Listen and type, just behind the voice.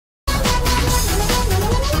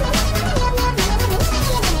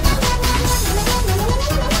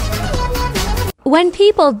When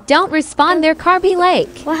people don't respond, their car be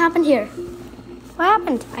late. What happened here? What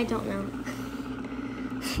happened? I don't know.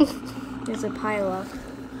 There's a pile up.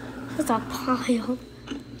 What's a pile?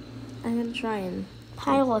 I'm gonna try and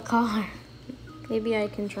Pile a car. maybe I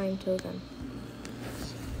can try and tow them.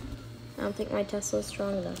 I don't think my Tesla's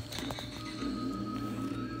strong enough.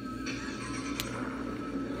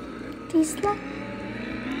 Tesla.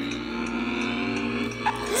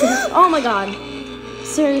 Oh my god.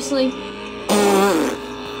 Seriously?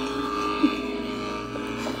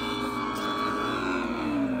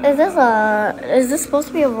 Is this supposed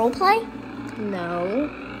to be a role play? No.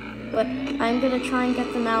 But I'm gonna try and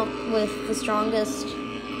get them out with the strongest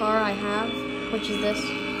car I have, which is this.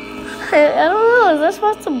 I don't know. Is this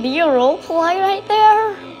supposed to be a role play right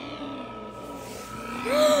there?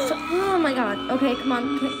 Oh my god. Okay, come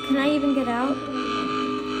on. Can I even get out?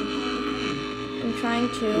 I'm trying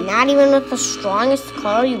to. Not even with the strongest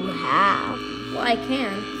car you have. Well, I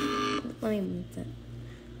can. Let me move that.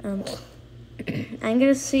 I'm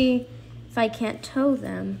gonna see if I can't tow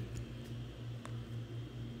them.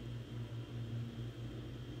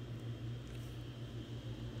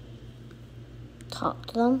 Talk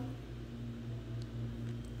to them.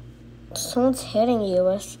 Someone's hitting you.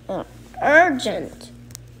 It's urgent.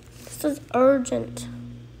 This is urgent.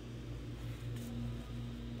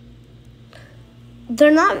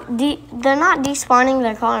 They're not despawning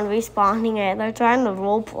their car and respawning it. They're trying to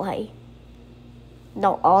role play.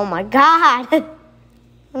 No, oh my god.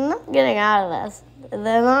 I'm not getting out of this.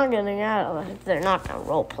 They're not getting out of it. They're not gonna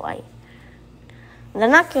role play. They're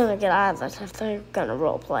not gonna get out of this if they're gonna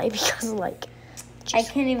role play because like I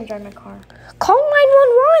can't even drive my car. call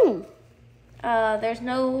 911. There's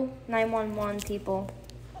no 911 people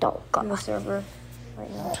Oh on the god. server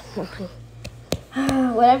right now.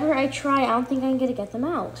 Whatever I try, I don't think I'm gonna get them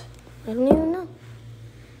out. I don't even know.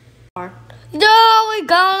 Car. No, we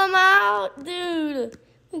got him out, dude.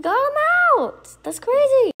 We got him out. That's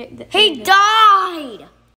crazy. He died.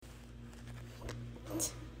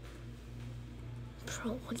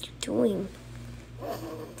 Bro, what are you doing?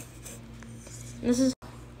 This is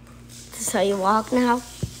how you walk now?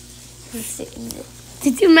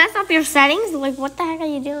 Did you mess up your settings? Like, what the heck are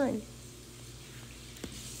you doing?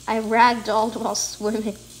 I ragdolled while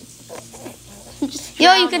swimming.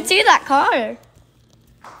 Yo, you can see that car.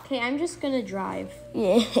 Okay, I'm just gonna drive.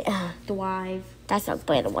 Yeah. Drive. That's a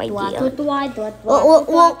better idea. Drive.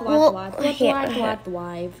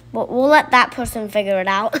 We'll let that person figure it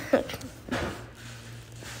out.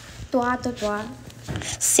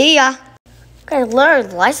 See ya. Okay,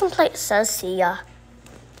 learn. License plate says see ya.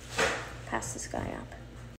 Pass this guy up.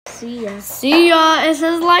 See ya. See ya. It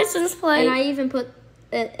says license plate. And I even put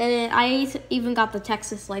it, and I even got the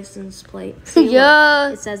Texas license plate. See, yeah.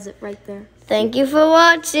 look, it says it right there. Thank you for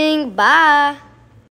watching. Bye.